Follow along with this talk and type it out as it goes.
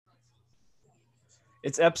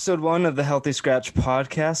It's episode 1 of the Healthy Scratch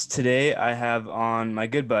podcast. Today I have on my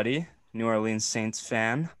good buddy, New Orleans Saints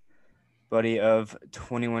fan, buddy of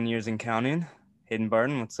 21 years and counting, Hayden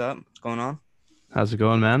Barton. What's up? What's going on? How's it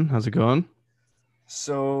going, man? How's it going?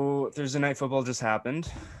 So Thursday night football just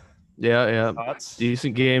happened. Yeah, yeah. Thoughts?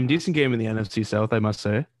 Decent game in the NFC South, I must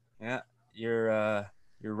say. Yeah, your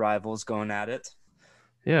rivals going at it,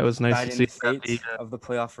 Yeah, it was nice to deciding see the that fate of the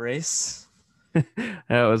playoff race. yeah,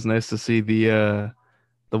 it was nice to see the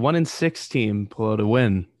 1-6 team pull out a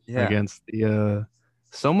win Yeah, against the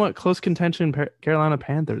somewhat close contention Carolina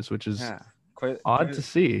Panthers, which is yeah, quite, odd quite. to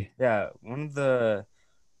see. Yeah, one of the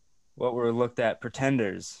what were looked at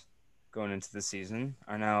pretenders going into the season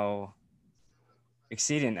are now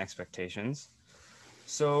exceeding expectations.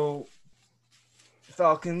 So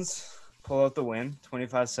Falcons pull out the win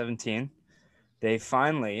 25-17. They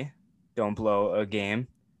finally don't blow a game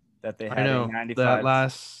that they I had a know that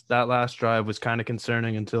 95. last drive was kind of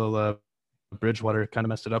concerning until Bridgewater kind of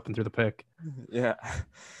messed it up and threw the pick. Yeah.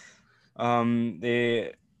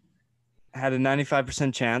 They had a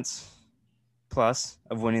 95% chance plus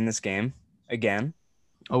of winning this game again,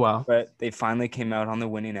 Oh wow, but they finally came out on the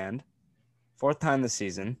winning end. Fourth time this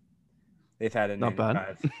season, they've had a not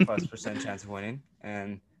bad. 95+% chance of winning,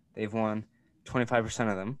 and they've won 25%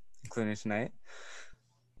 of them, including tonight.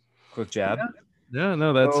 Quick jab. Yeah, yeah,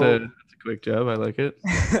 no, that's So, a quick job. I like it.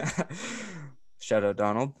 shout out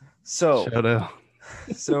Donald. So, Shout out.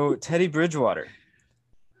 so Teddy Bridgewater,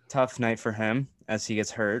 tough night for him as he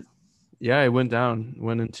gets hurt. Yeah, it went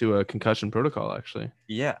into a concussion protocol actually.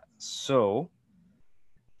 Yeah. So,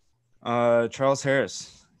 Charles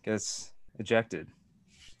Harris gets ejected.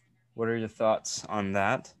 What are your thoughts on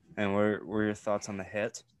that? And what were your thoughts on the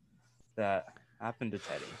hit that happened to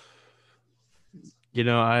Teddy?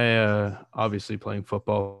 I obviously playing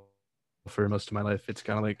football for most of my life. It's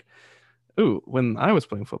kind of like, ooh, when I was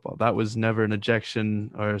playing football, that was never an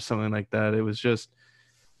ejection or something like that. It was just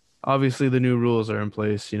obviously the new rules are in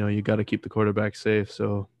place. You got to keep the quarterback safe.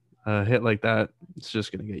 So a hit like that, it's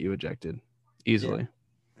just gonna get you ejected Yeah. easily.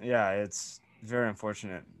 Yeah, it's very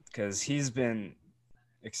unfortunate because he's been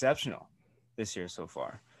exceptional this year so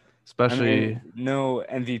far. I mean, Especially, no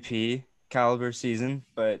MVP caliber season,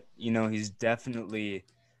 but he's definitely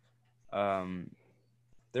um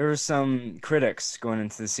there were some critics going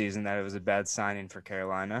into the season that it was a bad signing for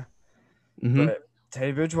Carolina. hmm But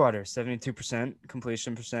Teddy Bridgewater, 72%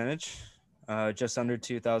 completion percentage, just under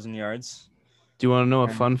 2,000 yards. do you want to know a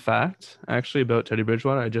And fun fact actually about Teddy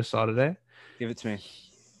Bridgewater? I just saw today. give it to me.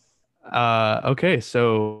 Okay,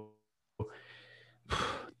 so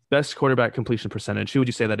best quarterback completion percentage. Who would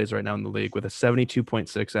you say that is right now in the league with a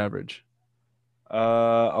 72.6 average?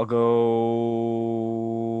 I'll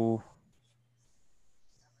go.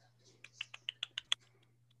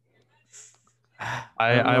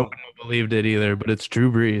 I don't I know. wouldn't have believed it either, but it's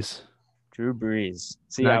Drew Brees. Drew Brees.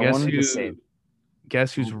 See, Now I wanted to say,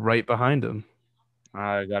 guess who's right behind him?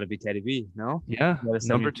 got to be Teddy B. No, Yeah, got a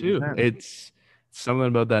number two. 72%. It's something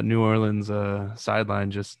about that New Orleans sideline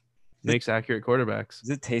just Is it, makes accurate quarterbacks. is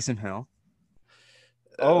it Taysom Hill?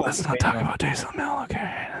 Oh, Let's not wait, talk no. about Taysom Hill,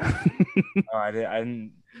 okay? Oh, I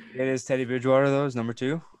didn't. It is Teddy Bridgewater, though, is number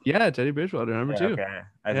 2. Yeah, Teddy Bridgewater, number Yeah, two. okay.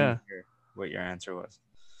 I didn't Yeah. hear what your answer was.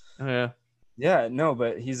 Oh yeah. Yeah, no,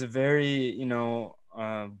 but he's a very,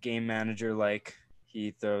 game manager. Like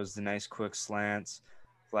he throws the nice quick slants,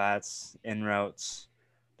 flats, in routes.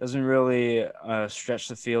 Doesn't really stretch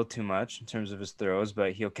the field too much in terms of his throws,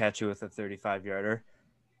 but he'll catch you with a 35-yarder,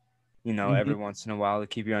 hmm every once in a while to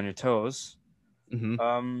keep you on your toes. hmm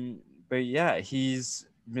Um, but yeah, he's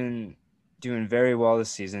been doing very well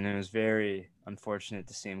this season. It was very unfortunate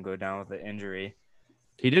to see him go down with an injury.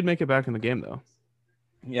 He did make it back in the game though.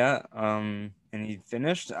 Yeah, and he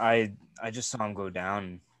finished. I just saw him go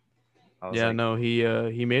down. I was Yeah, like, no,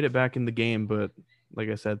 he made it back in the game, but like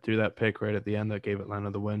I said, threw that pick right at the end that gave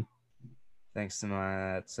Atlanta the win. thanks to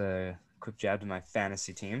that's a quick jab to my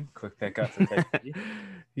fantasy team. Quick pickup for Teddy.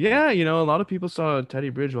 Yeah, a lot of people saw Teddy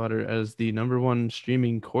Bridgewater as the number one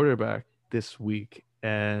streaming quarterback this week,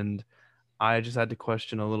 and I just had to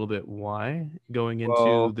question a little bit why going into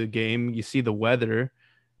Well, the game. You see the weather,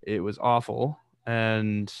 it was awful,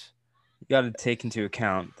 and you got to take into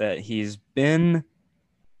account that he's been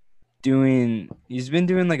doing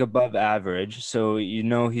like above average, so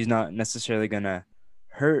he's not necessarily gonna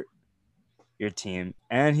hurt your team,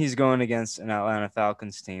 and he's going against an Atlanta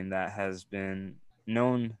Falcons team that has been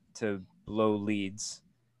known to blow leads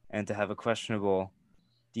and to have a questionable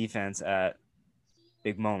defense at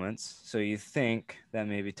big moments. So you think that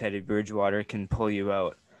maybe Teddy Bridgewater can pull you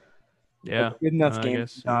out a yeah, good enough I game to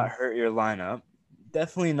guess not hurt your lineup.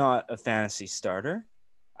 Definitely not a fantasy starter,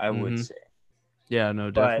 I would Mm-hmm. say. Yeah, no,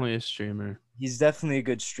 But definitely a streamer. he's definitely a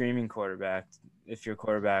good streaming quarterback if your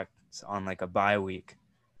quarterback's on like a bye week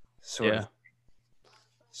sort of. Yeah. A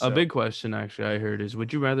So big question actually I heard is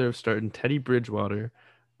would you rather have started Teddy Bridgewater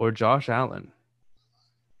or Josh Allen?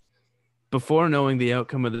 Before knowing the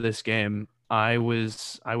outcome of this game, I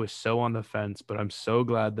was so on the fence, but I'm so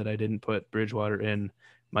glad that I didn't put Bridgewater in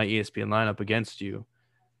my ESPN lineup against you.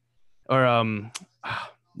 Or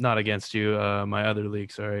not against you, my other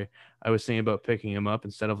league, sorry. I was thinking about picking him up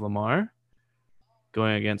instead of Lamar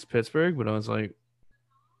going against Pittsburgh, but I was like,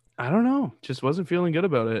 I don't know, just wasn't feeling good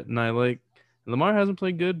about it. And I like Lamar hasn't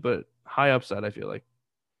played good, but high upside, I feel like.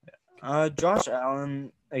 Josh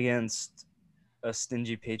Allen against a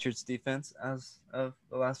stingy Patriots defense as of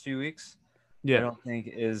the last few weeks, I Yeah, don't think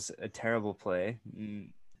is a terrible play.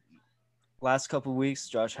 Last couple weeks,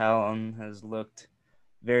 Josh Allen has looked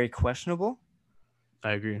very questionable,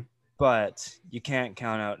 I agree. but you can't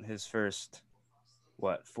count out his first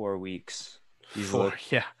 4 weeks. He's Four,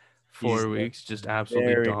 looked yeah, he's 4 weeks, looked just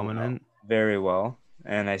absolutely very well, dominant. very well,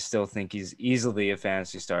 and I still think he's easily a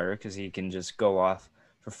fantasy starter because he can just go off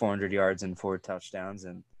for 400 yards and 4 touchdowns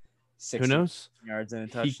and Who 60 knows? yards and a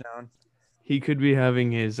He touchdown. he could be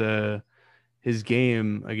having his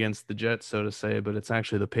game against the Jets, so to say, but it's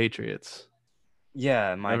actually the Patriots.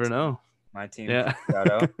 Yeah, Never know. my team Yeah. pulled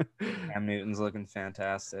that out. Cam Newton's looking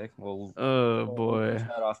fantastic. Oh We'll push boy.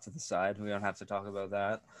 that off to the side. We don't have to talk about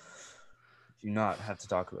that. Do not have to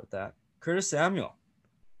talk about that. Curtis Samuel,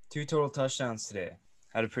 2 total touchdowns today.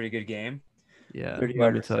 Had a pretty good game. Yeah, 30 let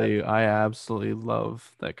yard me tell reception. you, I absolutely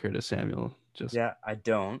love that Curtis Samuel. Just Yeah, I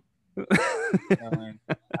don't. Um,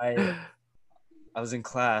 I I was in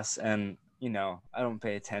class and I don't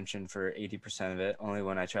pay attention for 80% of it, only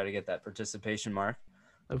when I try to get that participation mark.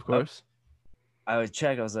 of Oh, course. I would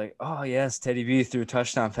check. I was like, oh yes, Teddy B threw a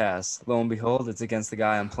touchdown pass. Lo and behold, it's against the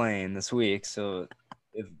guy I'm playing this week. So,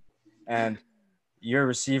 if and your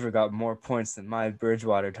receiver got more points than my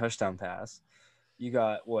Bridgewater touchdown pass. You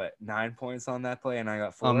got what 9 points on that play, and I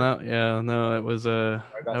got On 4. that, yeah, no, it was a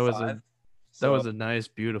I that got was a 5. that So was a nice,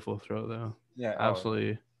 beautiful throw though. yeah, oh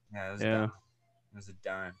Absolutely. yeah, it was a dime. Yeah. It was a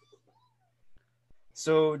dime.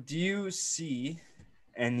 So do you see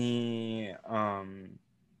any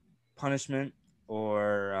punishment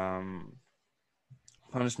or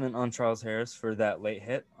punishment on Charles Harris for that late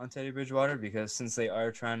hit on Teddy Bridgewater? Because since they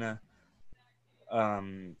are trying to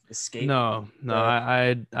escape No, no,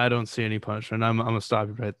 the I don't see any punishment. I'm gonna stop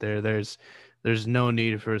you right there. There's no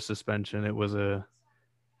need for a suspension. It do was you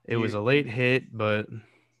a late hit, but do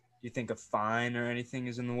you think a fine or anything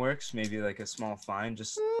is in the works? Maybe like a small fine,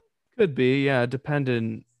 just could be, yeah,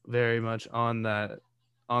 dependent very much on that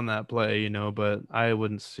play, but I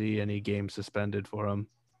wouldn't see any game suspended for him.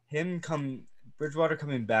 him come Bridgewater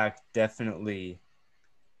coming back definitely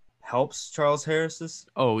helps Charles Harris's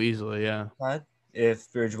Oh, easily, yeah. side.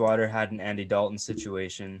 If Bridgewater had an Andy Dalton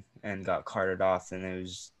situation and got carted off, then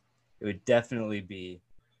it would definitely be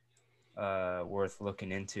worth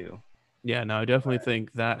looking into. Yeah, no, I definitely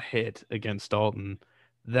think that hit against Dalton,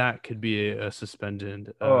 that could be a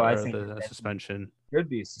suspended Oh, I or think it the a definitely suspension. could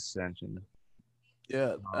be suspension.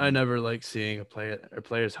 Yeah, I Um, never like seeing a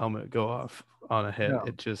player's helmet go off on a hit. no,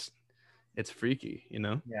 It's freaky.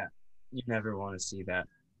 yeah, you never want to see that.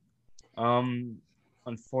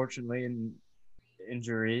 Unfortunately, an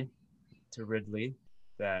injury to Ridley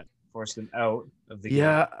that forced him out of the game.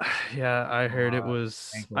 Yeah, yeah, Uh, Ankle I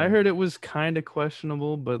injury. heard it was kind of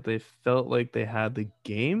questionable, but they felt like they had the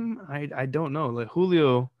game. I don't know. Like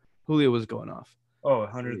Julio was going off. Oh,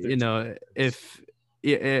 113 yards. If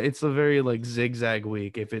it's a very like zigzag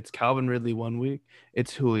week. If it's Calvin Ridley one week,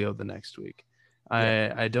 it's Julio the next week.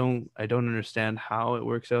 Yeah, I don't understand how it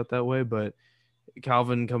works out that way, but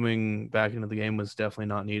Calvin coming back into the game was definitely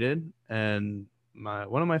not needed, and my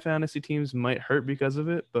one of my fantasy teams might hurt because of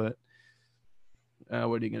it, but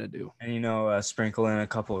what are you gonna do? and sprinkle in a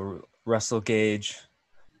couple Russell Gage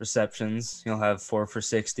receptions. He'll have 4 for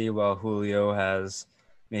 60, while Julio has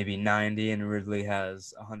maybe 90 and Ridley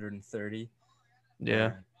has 130. Yeah,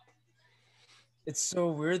 And it's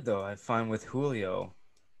so weird though. I find with Julio,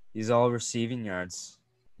 he's all receiving yards,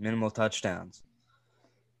 minimal touchdowns.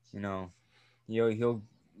 You know, he'll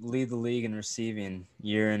lead the league in receiving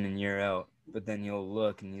year in and year out. But then you'll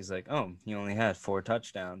look and he's like, oh, he only had 4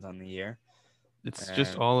 touchdowns on the year. it's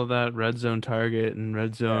just And all of that red zone target and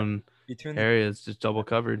red yeah, zone between the areas just double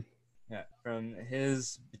covered. yeah from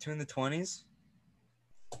his between the 20s,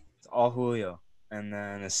 it's all Julio. And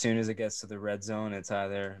then as soon as it gets to the red zone, it's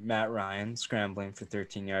either Matt Ryan scrambling for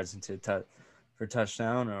 13 yards for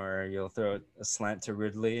touchdown, or you'll throw a slant to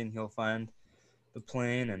Ridley and he'll find the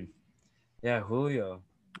plane. And yeah, Julio.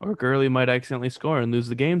 Or Gurley might accidentally score and lose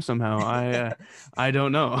the game somehow. I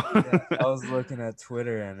don't know. Yeah, I was looking at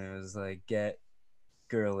Twitter and it was like, get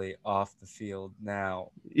Gurley off the field now.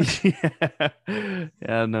 Yeah.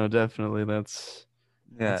 Yeah, no, definitely. That's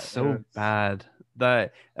Yeah, it so was, bad.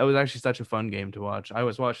 That was actually such a fun game to watch. I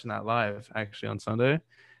was watching that live actually on Sunday,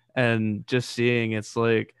 and just seeing it's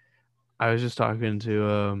like I was just talking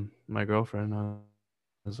to my girlfriend. I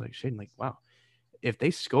was like, Shaden, like, wow, if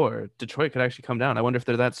they score, Detroit could actually come down. I wonder if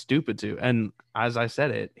they're that stupid to. And as I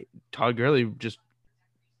said it, Todd Gurley just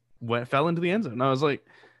fell into the end zone. And I was like,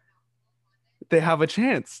 they have a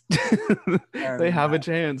chance. They and have a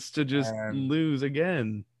chance to just and lose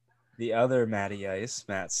again. the other Matty Ice,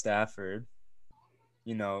 Matt Stafford,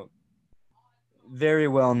 you know, very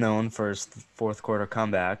well known for his fourth quarter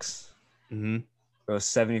comebacks. Mm-hmm. Goes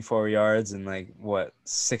 74 yards in like what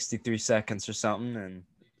 63 seconds or something, and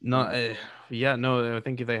No, you know, yeah, no, I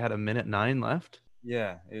think they had a minute nine left.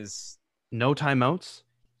 yeah, is No timeouts.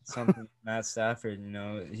 something. Matt Stafford,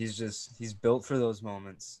 he's built for those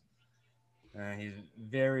moments. He's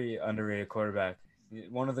very underrated quarterback.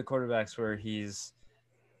 One of the quarterbacks where he's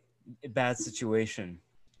a bad situation.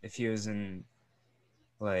 If he was in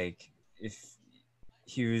like if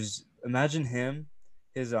he was imagine him,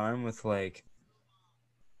 his arm with like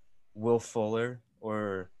Will Fuller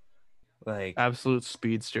or like Absolute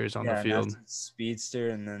speedsters on the yeah, an field. absolute speedster,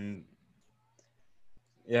 and then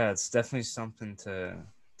yeah, it's definitely something to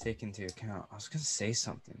take into account. I was gonna say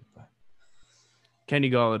something, but Kenny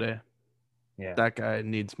Galladay. yeah, That guy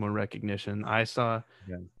needs more recognition. I saw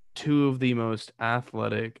yeah. two of the most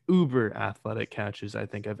athletic, uber athletic catches I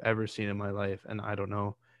think I've ever seen in my life. And I don't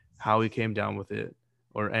know how he came down with it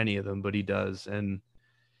or any of them, but he does. And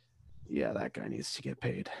yeah, that guy needs to get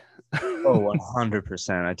paid. Oh,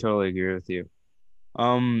 100%. I totally agree with you.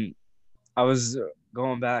 Um, I was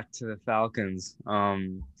going back to the Falcons.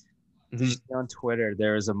 Did you Mhm. see on Twitter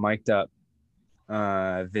there was a mic'd up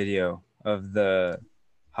video of the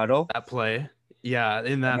huddle? That play. Yeah, in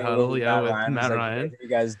And that it was huddle, yeah, Matt with Ryan was Matt like, whatever Ryan. you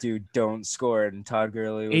guys do, don't score. And Todd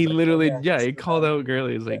Gurley was He like, oh literally, yeah, yeah, for he sure, called man. out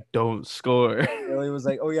Gurley. He's Yeah. like, don't score. Gurley was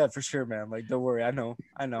like, oh yeah, for sure, man. Like, don't worry, I know.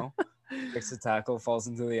 Breaks the tackle, falls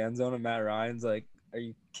into the end zone, and Matt Ryan's like, are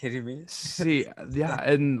you kidding me? See, yeah,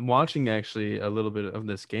 and watching actually a little bit of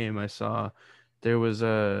this game, I saw there was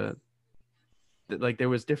there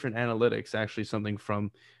was different analytics, actually something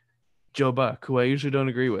from Joe Buck, who I usually don't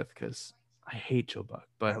agree with because I hate Joe Buck,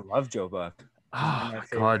 I but love Joe Buck. He's one oh of my my God,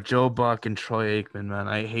 favorite. Joe Buck and Troy Aikman, man,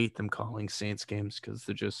 I hate them calling Saints games because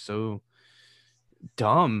they're just so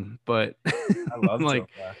dumb. But I love Joe like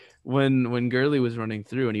Buck. when Gurley was running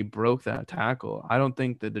through and he broke that tackle, I don't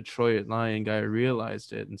think the Detroit Lion guy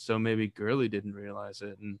realized it, and so maybe Gurley didn't realize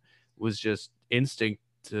it and was just instinct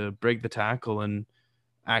to break the tackle and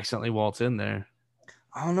accidentally waltz in there.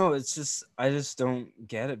 I don't know. It's just I just don't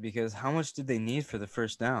get it because how much did they need for the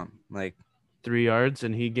first down? Like 3 yards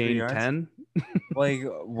and he 3 yards? gained 10. Like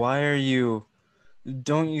why are you?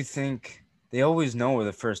 Don't you think they always know where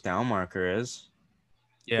the first down marker is?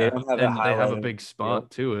 They Yeah, don't have it and they have a highlighted on big the field.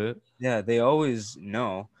 spot to it. Yeah, they always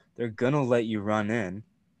know. They're gonna let you run in.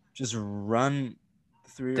 Just run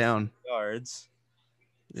 3 or 4 Down. yards,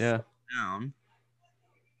 Yeah. fall down,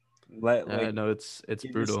 let like No, it's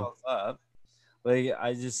give brutal. yourself up. Like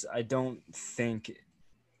I don't think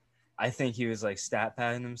I think he was like stat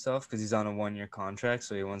padding himself because he's on a 1 year contract,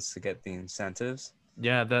 so he wants to get the incentives.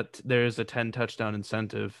 Yeah, that there's a 10 touchdown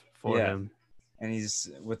incentive for Yeah, him. and he's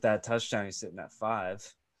with that touchdown, he's sitting at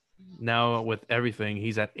 5. Now with everything,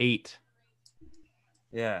 he's at 8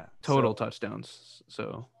 Yeah, total touchdowns.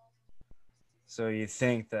 So so you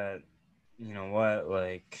think that you know what,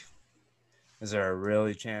 like, is there a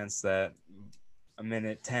really chance that a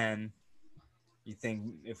minute 10, you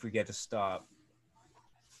think if we get to stop,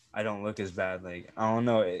 I don't look as bad? Like I don't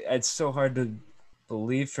know, it's so hard to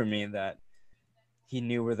believe for me that he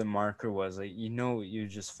knew where the marker was. Like you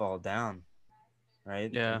just fall down,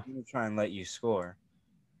 right? They're yeah, gonna try and let you score.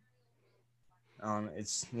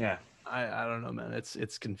 It's yeah. I don't know, man.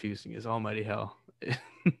 It's confusing as almighty hell.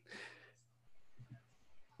 It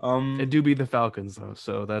Um, do be the Falcons though,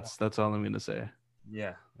 so that's all I'm gonna say.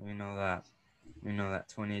 yeah, we know that. We know that.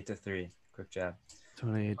 28-3. Quick jab.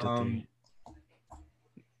 28-3. Um,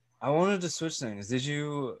 I wanted to switch things. Did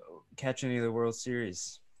you catch any of the World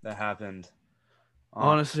Series that happened? On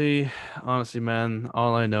Honestly, man,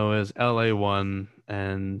 all I know is LA won,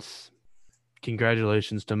 and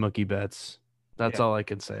congratulations to Mookie Betts. That's yeah, all I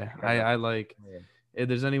can say. yeah, that I was like weird. if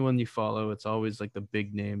there's anyone you follow, it's always like the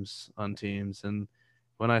big names on teams. And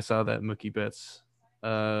when I saw that Mookie Betts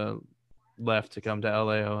left to come to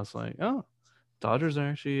LA, I was like, oh, Dodgers are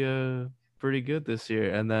actually pretty good this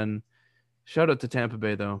year. And then shout out to Tampa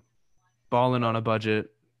Bay though, balling on a budget.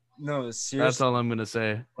 No, That's seriously, all I'm gonna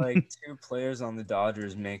say. like two players on the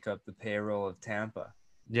Dodgers make up the payroll of Tampa.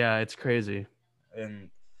 Yeah, it's crazy. And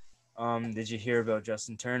did you hear about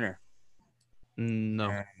Justin Turner? No.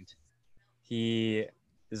 And he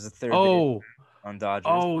is the third baseman Oh, on Dodgers.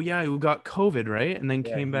 oh yeah, who got COVID, right? And then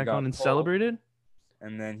Yeah, came he back on got and pulled, celebrated.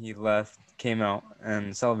 and then he left, came out,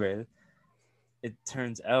 and celebrated. It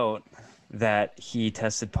turns out that he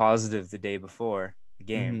tested positive the day before the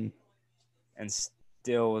game Mm-hmm. and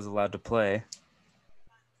still was allowed to play.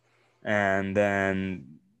 And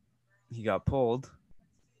then he got pulled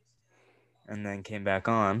and then came back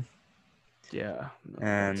on. Yeah, no,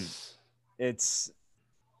 And that's it's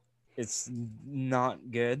it's not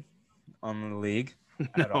good on the league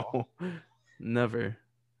at all. no, never.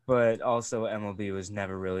 But also MLB was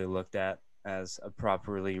never really looked at as a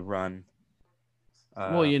properly run.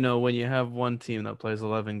 Well, Uh, you know, when you have one team that plays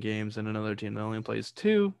 11 games and another team that only plays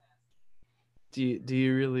two, do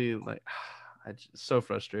you really like? It's so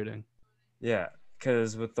frustrating. yeah,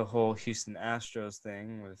 because with the whole Houston Astros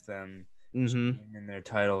thing, with them Mm-hmm. cheating in their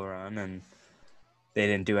title run, and they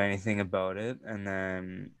didn't do anything about it, and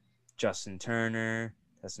then Justin Turner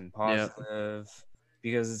testing Yeah, positive.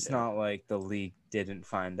 Because it's yeah. not like the league didn't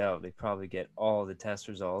find out. They probably get all the test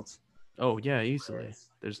results. Oh yeah, easily.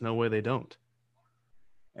 There's no way they don't.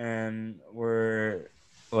 And we're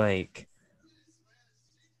like,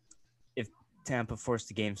 if Tampa forced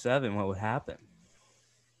a game seven, what would happen?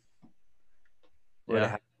 Would it Yeah,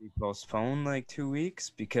 have to be postponed like 2 weeks?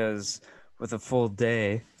 Because with a full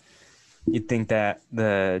day, you'd think that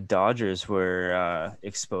the Dodgers were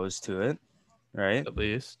exposed to it, right? at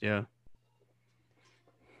least. Yeah.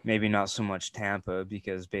 Maybe not so much Tampa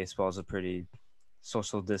because baseball is a pretty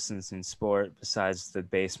social distancing sport besides the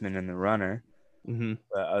baseman and the runner. Mm-hmm.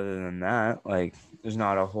 But other than that, like there's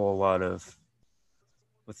not a whole lot of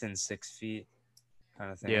within 6 feet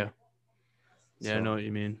kind of thing. Yeah. Yeah, I So know what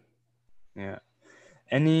you mean. yeah.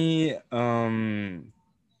 Any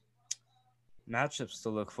matchups to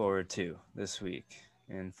look forward to this week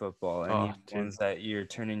in football? Oh, Any dude. ones that you're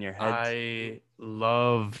turning your head to? I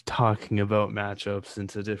love talking about matchups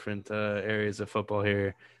into different areas of football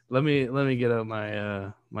here. Let me get out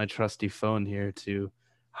my trusty phone here to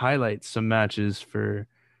highlight some matches for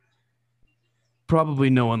probably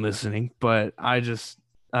no one listening, but I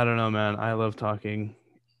don't know, man. I love talking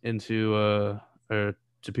into or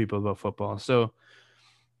to people about football. So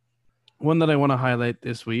one that I want to highlight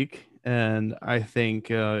this week, and I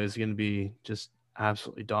think is going to be just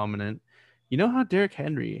absolutely dominant. You know how Derrick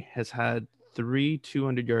Henry has had three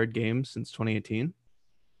 200-yard games since 2018?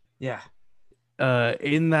 Yeah.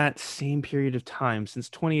 In that same period of time, since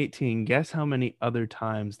 2018, guess how many other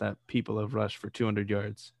times that people have rushed for 200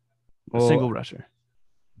 yards? A Well, single rusher.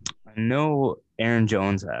 I know Aaron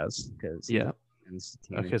Jones has because he's Yeah. on his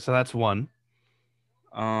team. Okay, so that's one.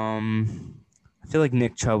 I feel like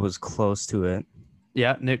Nick Chubb was close to it.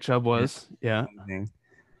 Yeah, Nick Chubb Yeah. was. Yeah.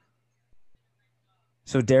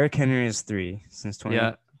 So Derrick Henry is three since 20.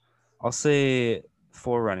 Yeah. I'll say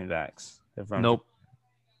four running backs have run for Nope.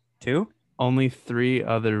 two. Only three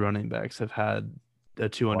other running backs have had a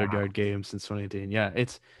 200 Wow. yard game since 2018. Yeah,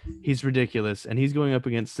 he's ridiculous, and he's going up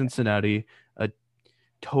against Cincinnati, a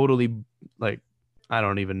totally like I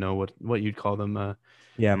don't even know what you'd call them.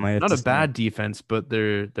 Yeah, I might have Not to a start. bad defense, but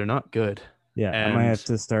they're not good. Yeah, I might have And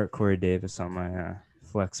to start Corey Davis on my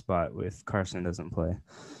flex spot with Carson doesn't play.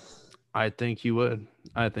 I think you would.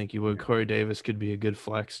 I think you would. Corey Davis could be a good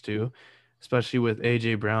flex too, especially with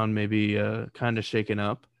AJ Brown maybe kind of shaken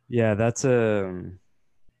up. Yeah, that's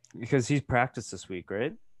because he's practiced this week,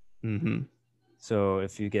 right? Mm-hmm. So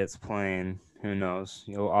if he gets playing, who knows?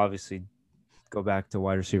 He'll obviously go back to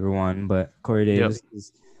wide receiver one, but Corey Yep. Davis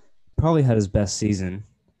has probably had his best season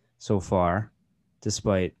so far,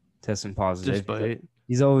 despite testing positive. Despite.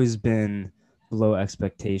 He's always been below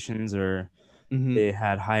expectations, or Mm-hmm. they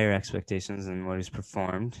had higher expectations than what he's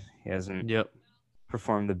performed. He hasn't Yep.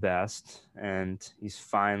 performed the best, and he's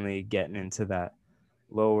finally getting into that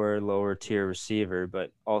lower tier receiver,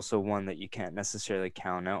 but also one that you can't necessarily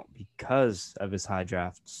count out because of his high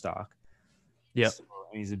draft stock. Yep. So,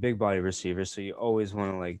 and he's a big body receiver, so you always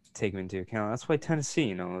want to like take him into account. That's why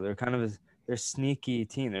Tennessee, they're kind of they're a sneaky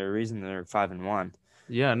team. They're a reason they're 5-1.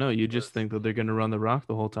 Yeah, no, you just think that they're going to run the rock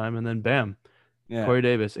the whole time, and then bam, Yeah, Corey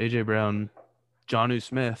Davis, AJ Brown, Jonnu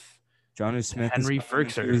Smith, Johnny Smith is Henry coming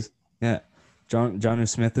into Ferkser. his yeah. Johnny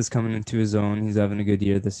Smith is coming into his own. He's having a good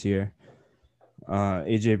year this year.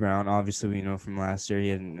 AJ Brown, obviously, we know from last year he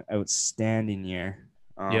had an outstanding year.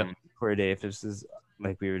 Yep. Corey Davis is,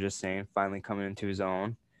 like we were just saying, finally coming into his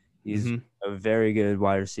own. He's Mm-hmm. a very good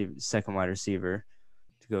wide receiver, second wide receiver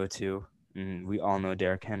to go to. And we all know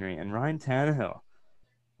Derrick Henry and Ryan Tannehill.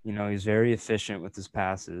 He's very efficient with his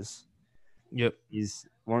passes. Yep. He's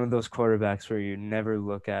one of those quarterbacks where you never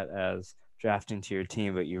look at as drafting to your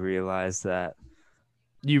team, but you realize that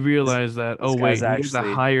You this, realize that, oh this guy's wait, he has a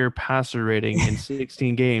actually, higher passer rating in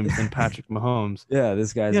 16 games than Patrick Mahomes. yeah,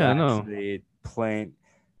 this guy's Yeah, no. actually playing.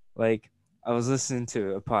 Like, I was listening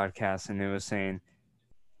to a podcast and it was saying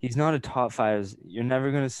he's not a top five. You're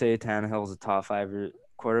never going to say Tannehill's a top five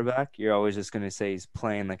quarterback. You're always just going to say he's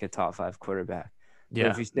playing like a top five quarterback. But Yeah,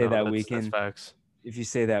 no, that's facts. if you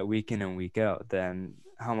say that week in and week out, then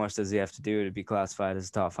how much does he have to do to be classified as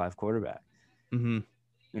a top five quarterback? Mm-hmm.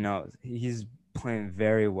 He's playing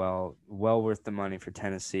very well, well worth the money for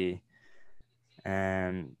Tennessee.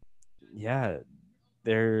 And yeah,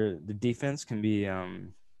 the defense can be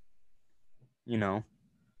you know,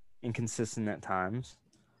 inconsistent at times,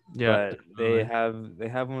 Yeah, but they definitely.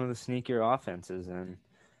 have one of the sneakier offenses, and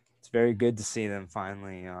it's very good to see them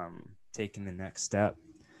finally taking the next step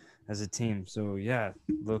as a team. So yeah,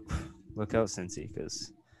 look out, Cincy,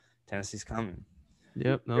 because Tennessee's coming.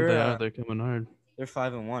 Yep, no, They're they are. uh, They're coming hard. they're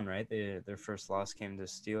 5-1, right? Their first loss came to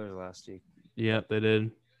Steelers last week. But Yep, they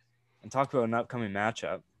did. and talk about an upcoming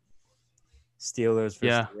matchup: Steelers versus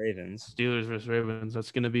Yeah, the Ravens. Steelers versus Ravens.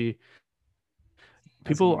 That's going to be,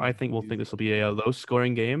 That's people, gonna I be think, will think huge. this will be a low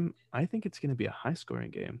scoring game. I think it's going to be a high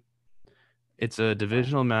scoring game. It's a Oh,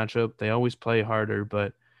 divisional matchup. They always play harder,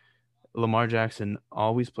 but Lamar Jackson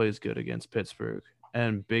always plays good against Pittsburgh.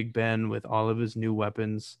 And Big Ben, with all of his new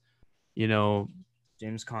weapons, you know,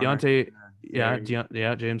 James Conner Deontay, being a yeah, very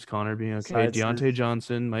yeah, James Conner being okay. besides Deontay his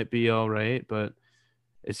Johnson might be all right, but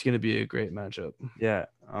it's going to be a great matchup. yeah.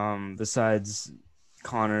 Besides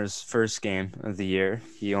Connor's first game of the year,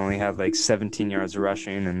 he only had like 17 yards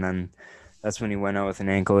rushing, and then that's when he went out with an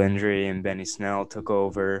ankle injury, and Benny Snell took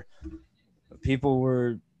over. People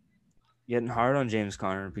were getting hard on James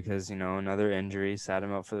Conner because another injury sat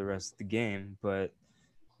him out for the rest of the game, but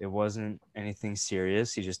it wasn't anything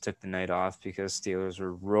serious. He just took the night off because Steelers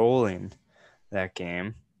were rolling that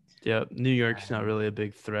game. Yeah, New York's not And really a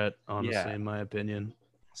big threat, honestly, yeah, in my opinion.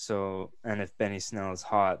 so and if Benny Snell is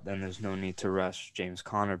hot, then there's no need to rush James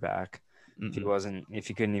Conner back. Mm-mm. If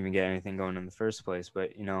he couldn't even get anything going in the first place,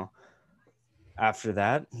 but after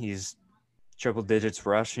that, he's triple digits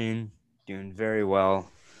rushing, doing very well.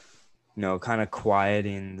 Kind of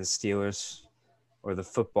quieting the Steelers or the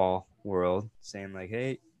football world, saying like,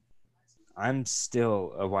 "Hey, I'm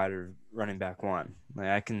still a wider running back one. Like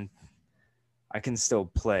I can still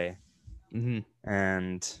play." Mm-hmm.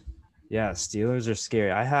 And yeah, Steelers are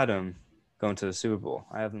scary. I had them going to the Super Bowl.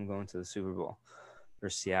 I have them going to the Super Bowl for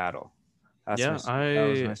Seattle. Yeah, That was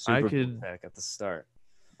my I Super Bowl could pick at the start.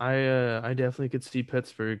 I definitely could see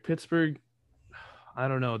Pittsburgh. Pittsburgh, I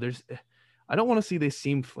don't know. I don't want to see they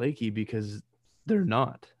seem flaky because they're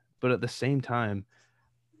not. But at the same time,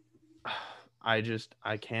 I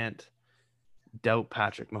can't doubt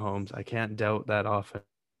Patrick Mahomes. I can't doubt that offense.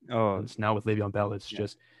 Oh Now with Le'Veon Bell, it's yeah,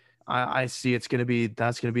 just I see that's gonna be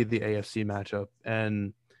the AFC matchup.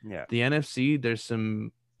 And yeah, the NFC, there's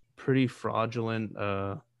some pretty fraudulent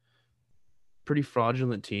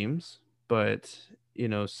teams, but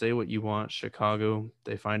say what you want. Chicago,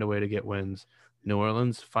 they find a way to get wins. New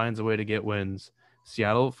Orleans finds a way to get wins.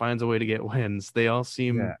 Seattle finds a way to get wins. They all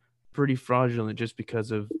seem yeah, pretty fraudulent just because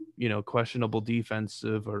of, questionable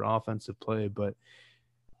defensive or offensive play, but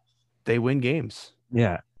they win games,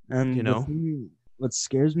 yeah. you And know? what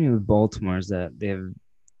scares me with Baltimore is that they have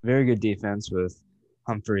very good defense with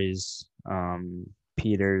Humphreys,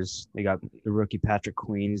 Peters. They got the rookie Patrick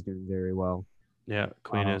Queen is doing very well. Yeah,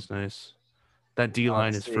 Queen Um, is nice. That and D line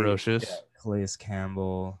is obviously, yeah, ferocious. Calais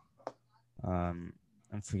Campbell. Um,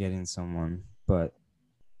 I'm forgetting someone, but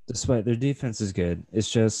despite their defense is good, it's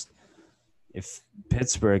just if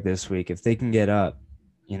Pittsburgh this week, if they can get up,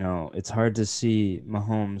 it's hard to see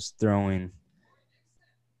Mahomes throwing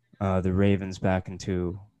the Ravens back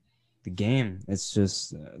into the game. It's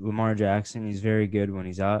just Lamar Jackson. He's very good when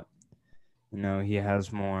he's up. He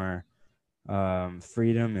has more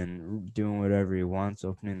freedom and doing whatever he wants,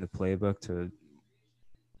 opening the playbook to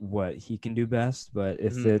what he can do best. But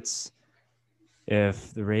Mhm.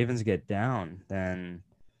 if the Ravens get down, then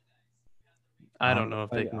I don't know if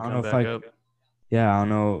they can I don't know come if back I up. yeah I don't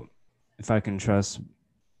know if I can trust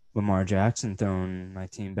Lamar Jackson throwing my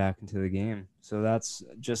team back into the game. So that's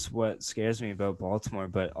just what scares me about Baltimore.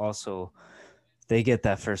 But also, if they get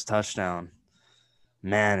that first touchdown,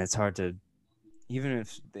 man, it's hard to even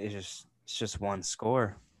if it's just one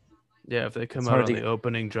score. Yeah, if they It's come out hard on to the get.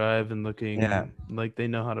 opening drive and Yeah, looking like they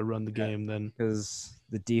know how to run the game, then because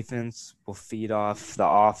the defense will feed off the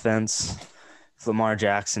offense. If Lamar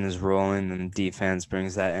Jackson is rolling, then defense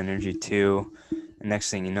brings that energy too. And next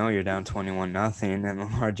thing you know, you're down 21-0, and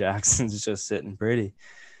Lamar Jackson's just sitting pretty.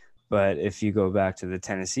 But if you go back to the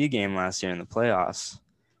Tennessee game last year in the playoffs,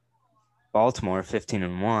 Baltimore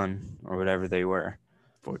 15-1 or whatever they were,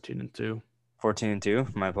 14-2.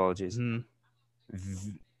 14-2. My apologies. Hmm.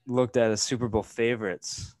 Looked at as Super Bowl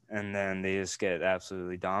favorites, and then they just get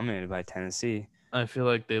absolutely dominated by Tennessee. I feel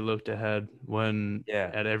like they looked ahead when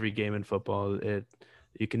Yeah, at every game in football, it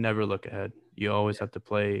you can never look ahead. You always have to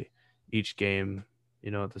play each game,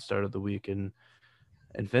 at the start of the week and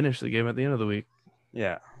finish the game at the end of the week.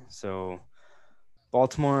 yeah. So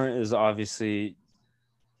Baltimore is obviously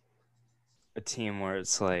a team where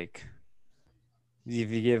it's like if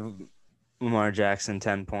you give Lamar Jackson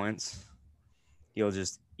 10 points, he'll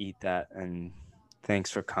just eat that and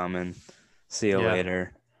thanks for coming. See you Yeah.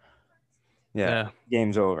 later. Yeah, Yeah.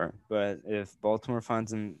 game's over. But if Baltimore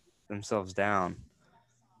finds themselves down,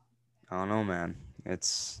 I don't know, man.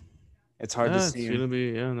 It's hard to Yeah, see it's him. gonna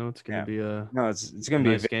be yeah, no, it's gonna Yeah. be No, it's a gonna be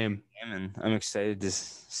a nice very game. good game, and I'm excited to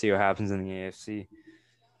see what happens in the AFC.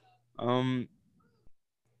 Um,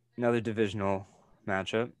 Another divisional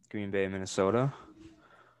matchup: Green Bay, Minnesota.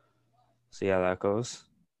 See how that goes.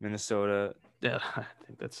 Minnesota, Yeah, I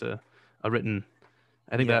think that's a written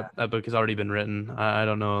I think yeah, that book has already been written. I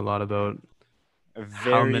don't know a lot about a how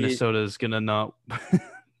very. Minnesota is gonna not It's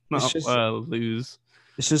not just lose.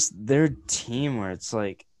 it's just their team where it's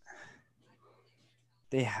like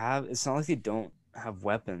they have. It's not like they don't have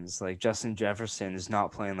weapons. Like Justin Jefferson is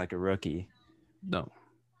not playing like a rookie. No.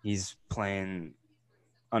 He's playing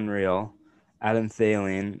unreal. Adam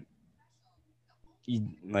Thielen,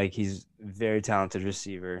 he's a very talented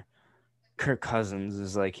receiver. Kirk Cousins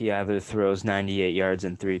is like he either throws 98 yards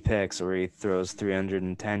and 3 picks or he throws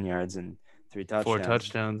 310 yards and 4 3 touchdowns,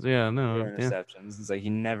 touchdowns. Yeah, zero no. Yeah. interceptions. It's like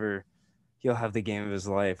he'll have the game of his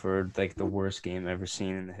life or like the worst game ever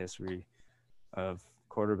seen in the history of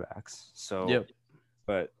quarterbacks. So, Yep.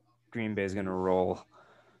 but Green Bay's gonna roll.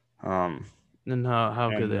 Um, And how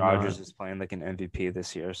could and they Rodgers not? is playing like an MVP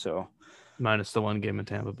this year. So, Minus the one game in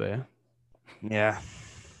Tampa Bay. yeah,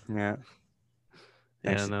 yeah,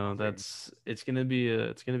 Yeah, actually, no, it's gonna be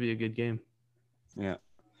a good game. yeah.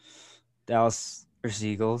 Dallas versus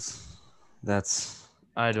Eagles. That's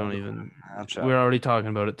I tough don't even matchup. we're already talking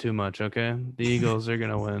about it too much, okay? The Eagles are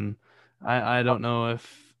gonna win. I don't know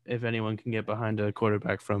if anyone can get behind a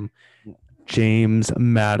quarterback from James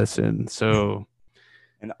Madison. So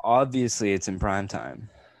And obviously, it's in prime time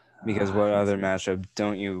because what other matchup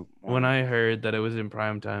don't you when want? I heard that it was in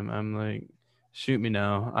prime time, I'm like, shoot me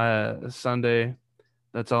now. Sunday,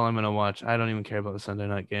 that's all I'm gonna watch. I don't even care about the Sunday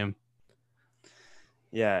night game.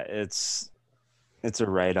 Yeah, it's a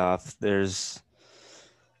write off. There's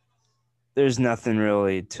nothing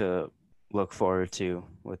really to look forward to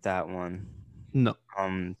with that one. No,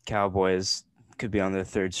 Cowboys could be on their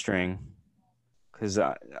third string because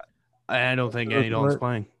I don't think Andy Dalton's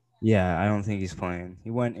playing. yeah, I don't think he's playing. He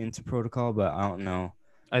went into protocol, but I don't know.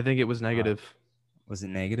 I think it was Uh, negative. was it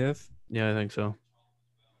negative? Yeah, I think so.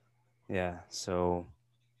 Yeah, so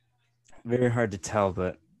very hard to tell,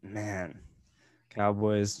 but man,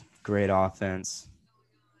 Cowboys great offense,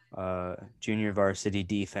 junior varsity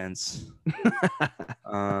defense.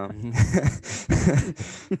 Um,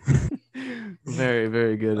 Very,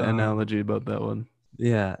 very good um, analogy about that one.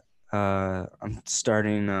 yeah, I'm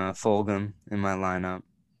starting Fulgham in my lineup.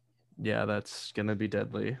 Yeah, that's gonna be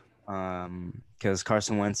deadly. Because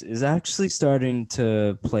Carson Wentz is actually starting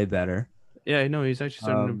to play better. Yeah, no, he's actually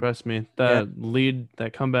starting to Um, impress me. yeah,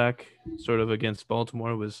 That comeback, sort of against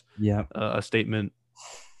Baltimore, was yeah, a statement.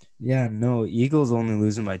 yeah. No, Eagles only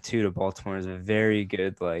losing by 2 to Baltimore is a very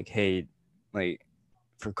good like. Hey, like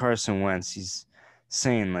for Carson Wentz, he's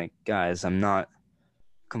saying like, guys, I'm not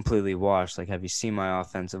completely washed. Like, have you seen my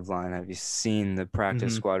offensive line? Have you seen the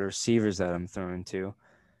practice Hmm. squad receivers that I'm throwing to?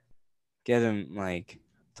 Get him like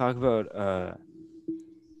talk about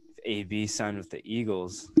AB signed with the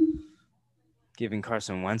Eagles, giving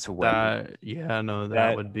Carson Wentz a weapon. Yeah, no, that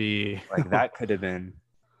That would be, like that could have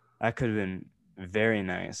been very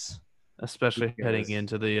nice especially heading because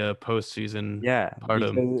into the postseason yeah, part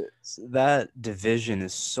of. because that division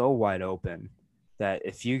is so wide open that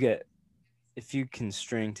if you can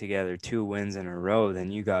string together 2 wins in a row,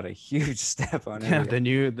 then you got a huge step on Yeah, every. then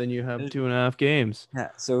you have 2.5 games. Yeah.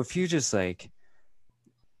 So if you just like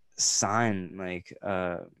sign like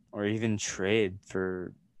or even trade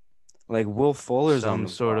for like Will Fuller's on Some the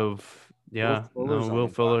sort block. of Will yeah, no, Fuller's on Will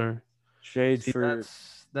the block. Fuller. Trade See, for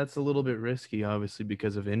that's a little bit risky, obviously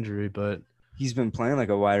because of injury. But He's been playing like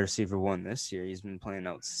a wide receiver one this year. He's been playing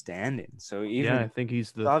outstanding. So yeah, even I think he's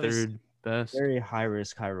it's the obviously third best. very high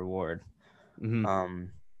risk, high reward. Hmm.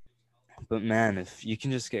 Um, but man, if you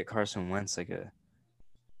can just get Carson Wentz like a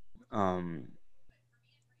um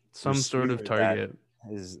Some sort of receiver that target.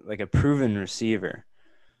 is like a proven receiver,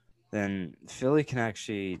 then Philly can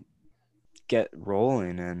actually get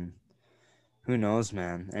rolling, and who knows,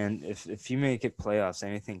 man. And if you make it playoffs,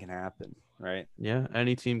 anything can happen, right? Yeah,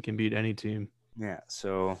 any team can beat any team. Yeah.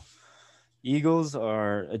 So Eagles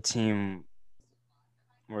are a team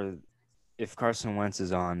where if Carson Wentz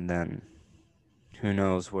is on, then who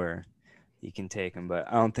knows where he can take him. But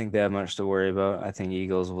I don't think they have much to worry about. I think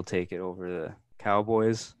Eagles will take it over the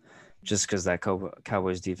Cowboys, just because that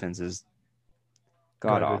Cowboys defense is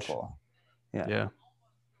god Garbage. awful. Yeah, Yeah.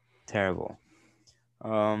 terrible.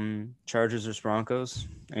 Chargers or Broncos?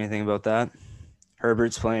 Anything about that?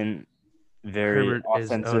 Herbert's playing very Herbert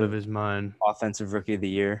is out of his mind. offensive rookie of the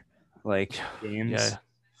year like Yeah. games.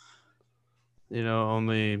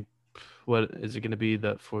 Only what is it going to be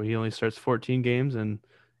that for? He only starts 14 games and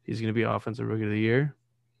he's going to be offensive rookie of the year,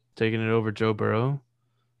 taking it over Joe Burrow.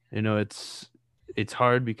 It's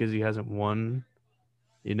hard because he hasn't won,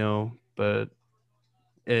 but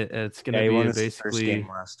it's going Yeah, to he be won his first game basically,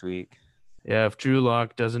 last week. yeah, if Drew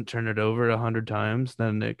Lock doesn't turn it over 100 times,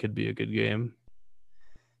 then it could be a good game.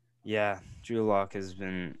 Yeah, Drew Lock has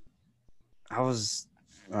been. I was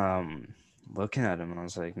looking at him and I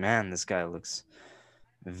was like, man, this guy looks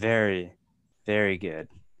very, very good.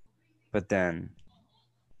 But then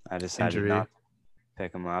I decided Injury. not to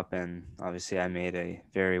pick him up, and obviously I made a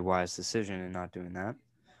very wise decision in not doing that.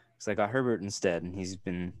 Because I got Herbert instead, and he's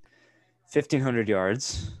been 1,500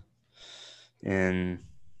 yards in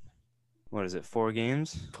what is it, 4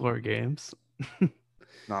 games? 4 games.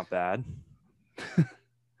 Not bad.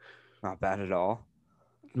 Not bad at all.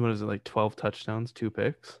 What is it, like 12 touchdowns, 2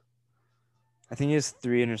 picks? I think he has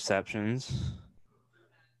 3 interceptions,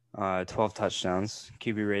 12 touchdowns,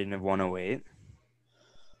 QB rating of 108.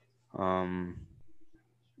 Um,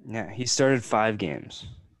 yeah, he started 5 games.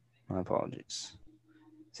 My apologies.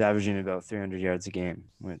 He's averaging about 300 yards a game,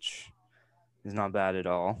 which is not bad at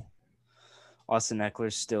all. Austin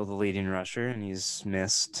Eckler's still the leading rusher, and he's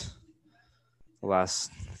missed the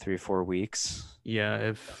last 3 or 4 weeks. Yeah,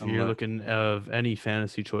 if Doesn't you're look. looking of any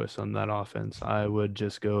fantasy choice on that offense, I would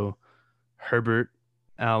just go Herbert,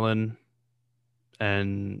 Allen,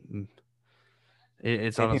 and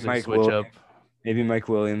it's Maybe honestly a Mike switch Williams. up. Maybe Mike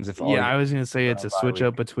Williams if all Yeah, your I was gonna say are it's on a bye switch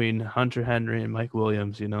up week. between Hunter Henry and Mike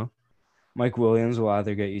Williams. Mike Williams will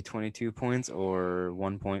either get you 22 points or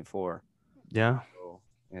 1.4. Yeah, So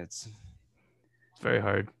it's it's very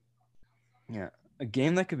hard. yeah, a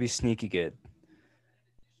game that could be sneaky good.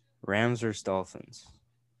 Rams versus Dolphins.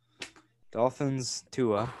 Dolphins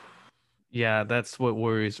Tua. Yeah, that's what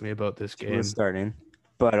worries me about this Tua's game. starting,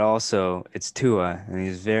 but also it's Tua, and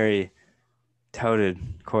he's very touted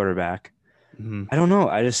quarterback. Hmm. I don't know.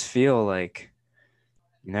 I just feel like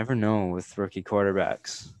you never know with rookie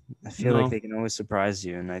quarterbacks. I feel like No. they can always surprise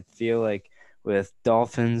you, and I feel like with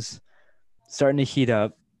Dolphins starting to heat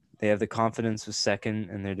up, they have the confidence of second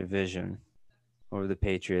in their division over the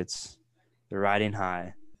Patriots. They're riding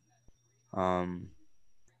high. Um,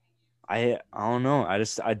 I don't know.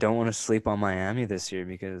 I don't want to sleep on Miami this year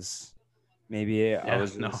because maybe I Yeah,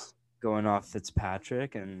 was no. just going off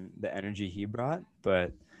Fitzpatrick and the energy he brought,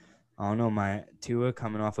 but I don't know. My Tua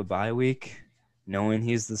coming off a bye week, knowing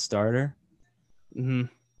he's the starter, Hmm.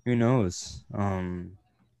 who knows?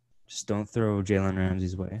 Just don't throw Jalen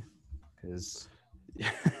Ramsey's way because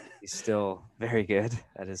he's still very good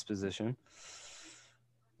at his position.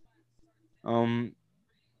 Um,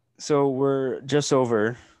 so we're just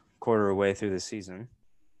over quarter way through the season.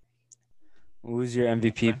 Who's your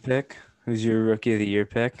MVP Okay. pick? Who's your rookie of the year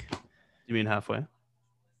pick? You mean halfway?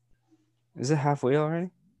 Is it halfway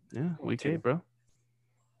already? Yeah, Week week 8, 2. bro.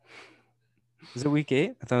 Is it week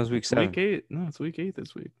 8? I thought it was week It's week 7. 8. No, it's week 8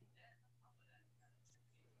 this week.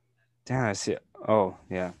 Damn, I see. Oh,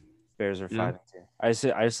 yeah. Bears are Yeah.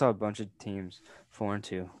 5-2. I saw a bunch of teams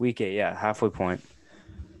 4-2. Week 8, yeah, halfway point.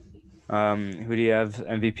 Who do you have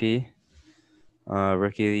MVP?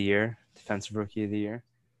 Rookie of the year, defensive rookie of the year,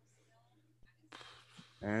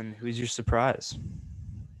 and who's your surprise?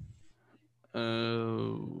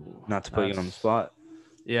 Oh, Not to put you on the that's spot.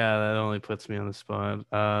 yeah. That only puts me on the spot.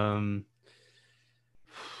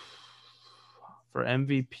 For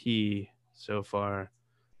MVP so far,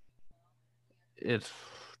 it's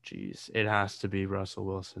geez, it has to be Russell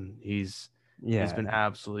Wilson. He's Yeah, been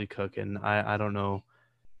absolutely cooking. I don't know.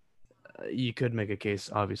 You could make a case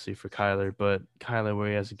obviously for Kyler, but Kyler, where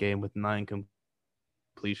he has a game with 9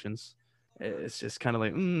 completions, it's just kind of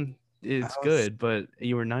like, I it's was, good, but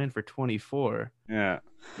you were 9 for 24. yeah,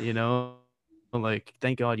 You know, like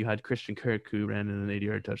thank God you had Christian Kirk who ran in an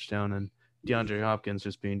 80-yard touchdown and DeAndre Hopkins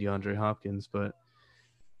just being DeAndre Hopkins. But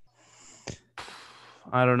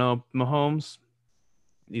I don't know, Mahomes,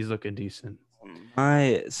 he's looking decent,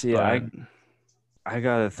 my see, but I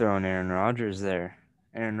gotta throw in Aaron Rodgers there.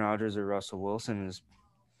 Aaron Rodgers or Russell Wilson is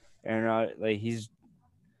like he's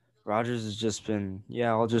Rodgers has just been,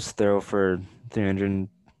 yeah, I'll just throw for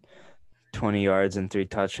 320 yards and 3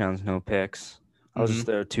 touchdowns, no picks. I'll just mhm,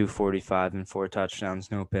 throw 245 and 4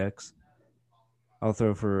 touchdowns, no picks. I'll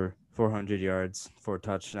throw for 400 yards, 4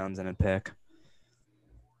 touchdowns, and a pick.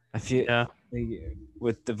 I feel yeah, like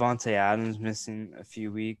with Devontae Adams missing a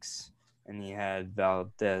few weeks, and he had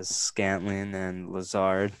Valdez Scantling and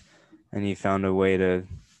Lazard, and he found a way to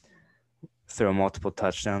throw multiple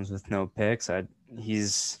touchdowns with no picks.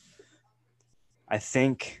 He's I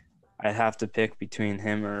think I'd have to pick between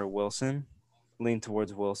him or Wilson. Lean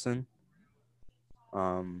towards Wilson.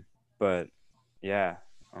 Um, but yeah,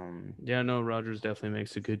 um, yeah. No, Rogers definitely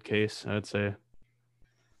makes a good case, I'd say.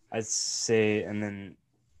 I'd say, and then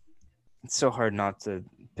it's so hard not to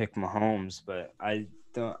pick Mahomes, but I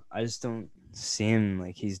just don't see him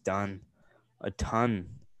like he's done a ton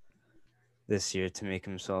this year to make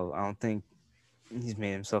himself. I don't think he's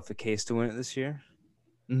made himself a case to win it this year.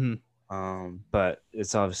 Hmm. But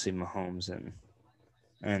it's obviously Mahomes,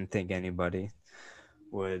 and think anybody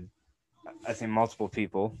would. I think multiple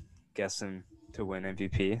people guess him to win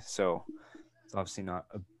MVP. So it's obviously not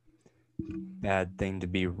a bad thing to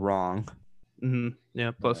be wrong. Hmm.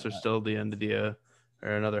 Yeah. Plus, But there's still the end of the or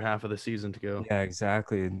another half of the season to go. yeah,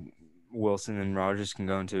 exactly. Wilson and Rogers can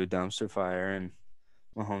go into a dumpster fire, and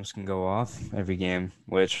Mahomes can go off every game,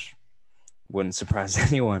 which wouldn't surprise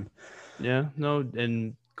anyone. Yeah. No,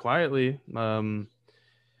 and quietly, well,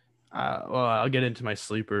 I'll get into my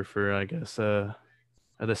sleeper for I guess the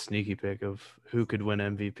sneaky pick of who could win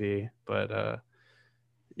MVP, but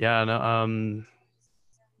yeah, no,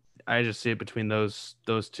 I just see it between those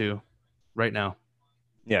two right now.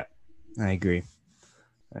 Yeah, I agree.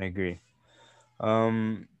 I agree.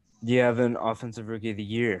 Do you have an offensive rookie of the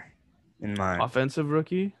year in mind? Offensive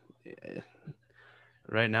rookie,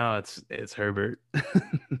 right now it's Herbert.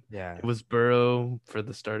 Yeah, It was Burrow for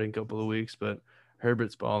the starting couple of weeks, but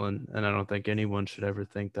Herbert's balling, and I don't think anyone should ever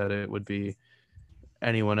think that it would be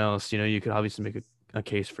anyone else. You could obviously make a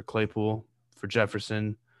case for Claypool, for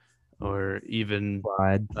Jefferson, or even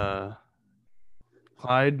Clyde. uh,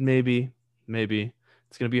 Clyde. Maybe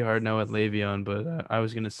it's gonna be hard now with Le'Veon, but I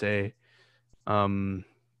was gonna say um,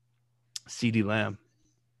 C.D. Lamb.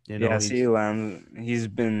 Yeah, He's CeeDee Lamb, he's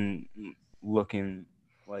been looking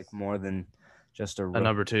like more than just a a rook.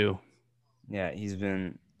 number two. Yeah, he's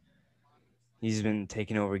been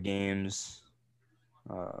taking over games.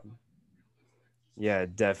 Um, yeah,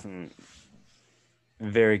 definitely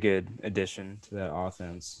very good addition to that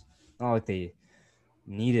offense. Not like they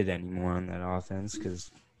needed anymore on that offense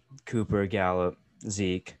because Cooper, Gallup,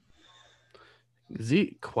 Zeke.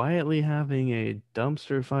 Zeke quietly having a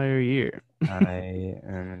dumpster fire year. I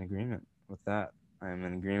am in agreement with that. I am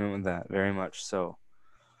in agreement with that very much so.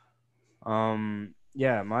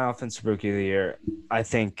 Yeah, my offensive rookie of the year, I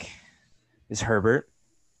think, is Herbert.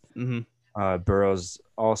 Hmm. Burrow's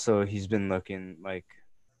also he's been looking like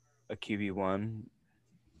a QB1.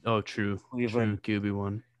 Oh, true Cleveland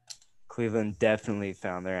QB1. Cleveland definitely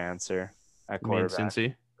found their answer at You mean quarterback.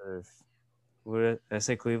 Cincy? Or what did I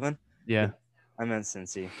say? Cleveland? Yeah, Yeah. I meant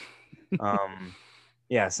Cincy. Um,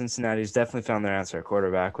 yeah, Cincinnati's definitely found their answer at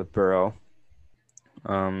quarterback with Burrow.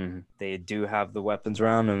 They do have the weapons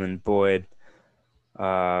around him and Boyd.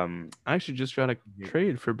 Um, I actually just got a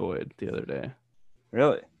trade for Boyd the other day.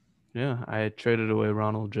 really? Yeah, I had traded away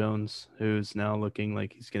Ronald Jones, who's now looking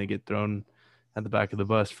like he's going to get thrown at the back of the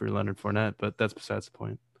bus for Leonard Fournette, but that's besides the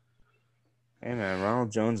point. Hey man,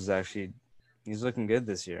 Ronald Jones is actually he's looking good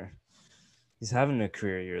this year. He's having a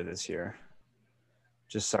career year this year.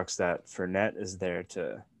 Just sucks that Fournette is there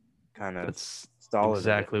to kind of That's stall it a bit.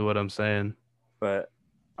 exactly what I'm saying. But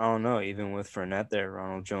I don't know. Even with Fournette there,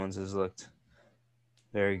 Ronald Jones has looked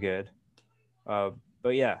very good. Uh, but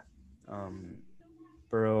yeah, um,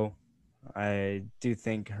 Burrow. I do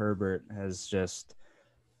think Herbert has just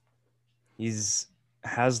he's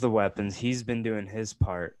has the weapons. He's been doing his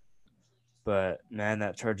part, but man,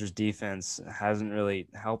 that Chargers defense hasn't really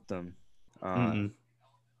helped them. Uh,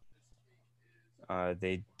 Mm-mm.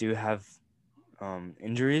 they do have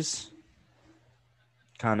injuries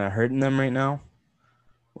kind of hurting them right now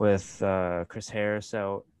with Chris Harris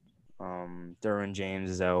out. Derwin James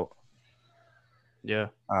is out. Yeah.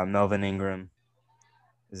 Melvin Ingram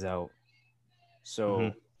is out. Hmm.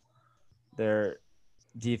 So their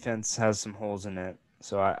defense has some holes in it.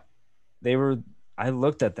 They were I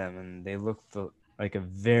looked at them and they looked like a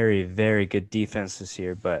very very good defense this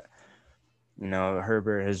year, but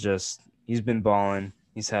Herbert has just he's been balling.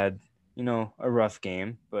 He's had a rough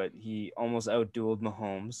game, but he almost outdueled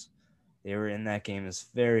Mahomes. They were in that game his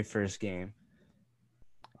very first game.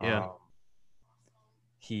 Yeah. Um,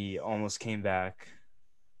 he almost came back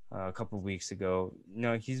a couple of weeks ago.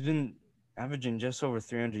 He's been averaging just over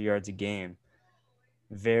 300 yards a game.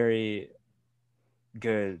 Very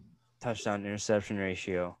good touchdown interception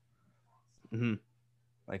ratio, Hmm.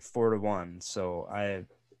 like 4-1. So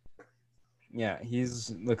yeah,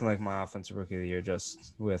 he's looking like my offensive rookie of the year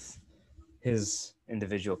just with his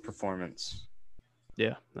individual performance.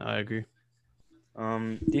 Yeah. I agree.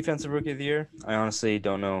 Defensive rookie of the year. I honestly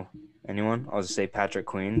don't know anyone. I'll just say Patrick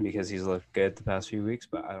Queen because he's looked good the past few weeks,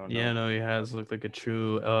 but I don't Yeah, know. no, he has looked like a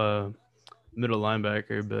true middle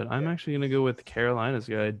linebacker, but I'm Yeah, actually gonna go with Carolina's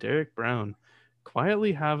guy, Derek Brown,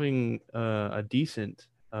 quietly having a decent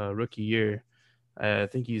rookie year. I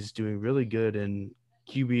think he's doing really good in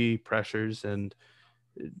QB pressures and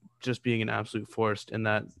just being an absolute force in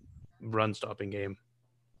that run stopping game.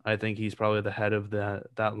 I think he's probably the head of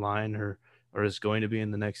that line or is going to be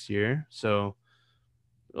in the next year. So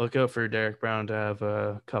look out for Derek Brown to have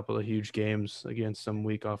a couple of huge games against some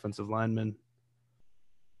weak offensive linemen.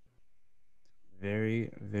 very,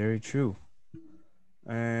 very true.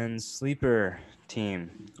 And sleeper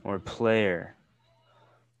team or player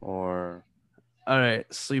or All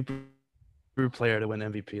right, sleeper player to win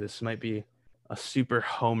MVP. This might be a super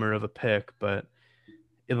homer of a pick, but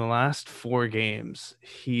in the last 4 games,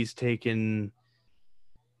 he's taken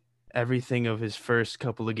everything of his first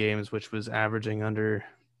couple of games, which was averaging under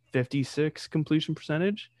 56 completion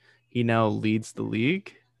percentage. He now leads the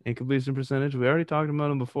league in completion percentage. We already talked about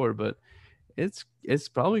him before, but it's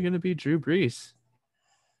probably going to be Drew Brees.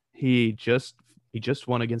 He just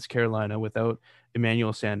won against Carolina without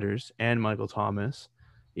Emmanuel Sanders and Michael Thomas.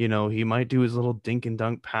 He might do his little dink and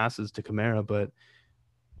dunk passes to Kamara, but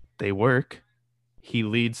they work. He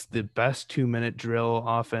leads the best 2 minute drill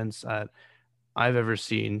offense I've ever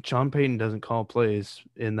seen. Sean Payton doesn't call plays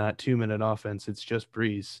in that 2 minute offense. It's just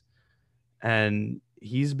Breeze. And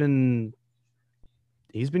he's been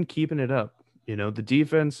keeping it up. The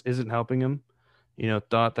defense isn't helping him.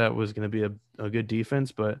 Thought that was going to be a good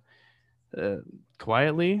defense, but uh,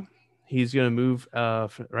 quietly, he's going to move.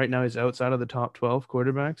 Right now, he's outside of the top 12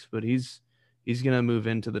 quarterbacks, but he's going to move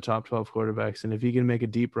into the top 12 quarterbacks. And if he can make a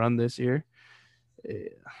deep run this year, eh,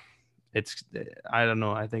 it's I don't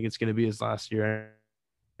know. I think it's going to be his last year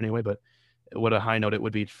anyway. But what a high note it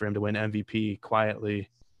would be for him to win MVP quietly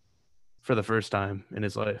for the first time in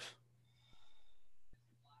his life.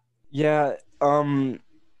 yeah,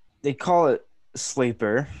 they call it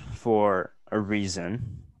sleeper for a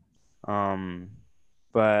reason. Um,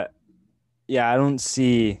 but yeah, I don't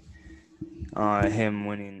see him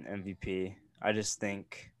winning MVP. I just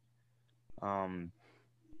think um,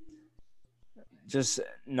 just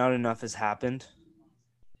not enough has happened,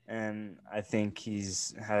 and I think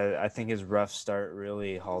his rough start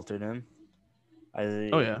really haltered him.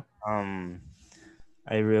 Oh I yeah, um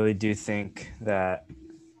I really do think that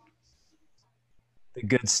the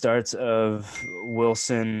good starts of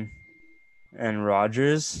Wilson and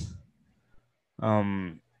Rogers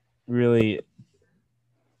um really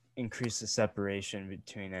increase the separation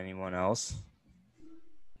between anyone else.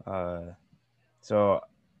 Uh, so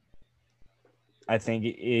I think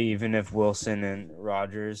even if Wilson and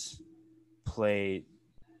Rogers play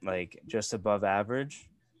like just above average,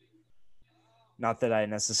 not that I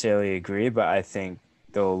necessarily agree, but I think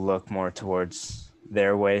they'll look more towards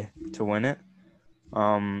their way to win it.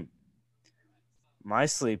 Um, my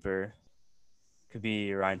sleeper could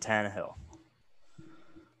be Ryan Tannehill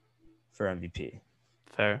for MVP.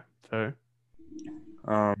 fair, fair.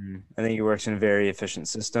 I think he works in a very efficient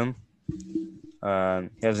system.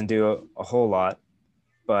 He doesn't do a whole lot,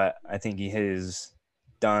 but I think he has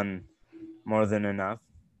done more than enough.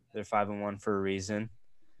 They're 5-1 for a reason.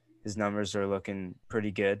 His numbers are looking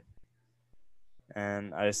pretty good,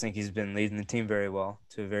 and I just think he's been leading the team very well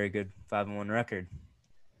to a very good 5-1 record.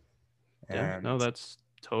 Yeah, no, And that's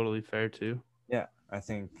totally fair too. yeah, I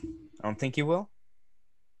don't think he will,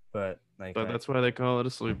 but But that's why they call it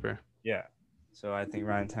a sleeper. yeah. So I think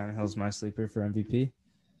Ryan Tannehill's my sleeper for MVP.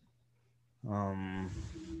 Um,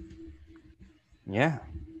 yeah,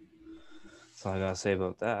 that's all I gotta say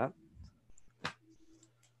about that.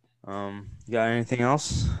 You got anything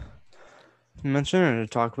else mention or to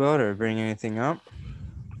talk about or bring anything up?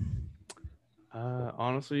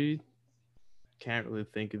 Honestly, can't really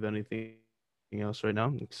think of anything else right now.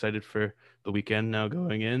 I'm excited for the weekend now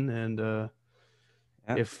going in, and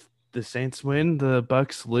Yeah. if the Saints win, the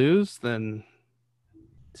Bucks lose, then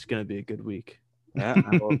it's gonna be a good week. Yeah.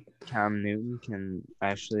 I hope Cam Newton can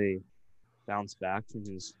actually bounce back from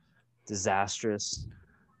his disastrous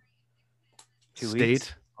 2 weeks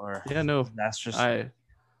State, or yeah, no, disastrous. I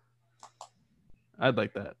I'd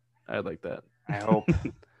like that. I'd like that. I hope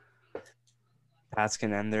Pats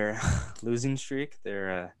can end their losing streak.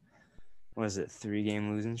 Their what is it, 3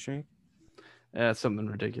 game losing streak? Yeah, something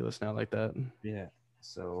ridiculous now like that. Yeah.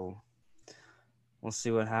 So we'll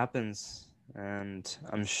see what happens, and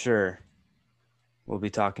I'm sure we'll be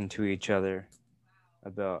talking to each other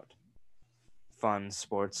about fun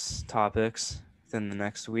sports topics within the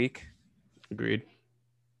next week. Agreed.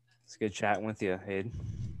 It's good chatting with you, Hayden.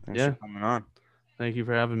 Thanks for Yeah, coming on. thank you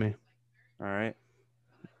for having me. All right.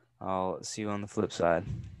 I'll see you on the flip side.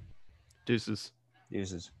 Deuces.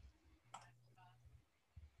 Deuces.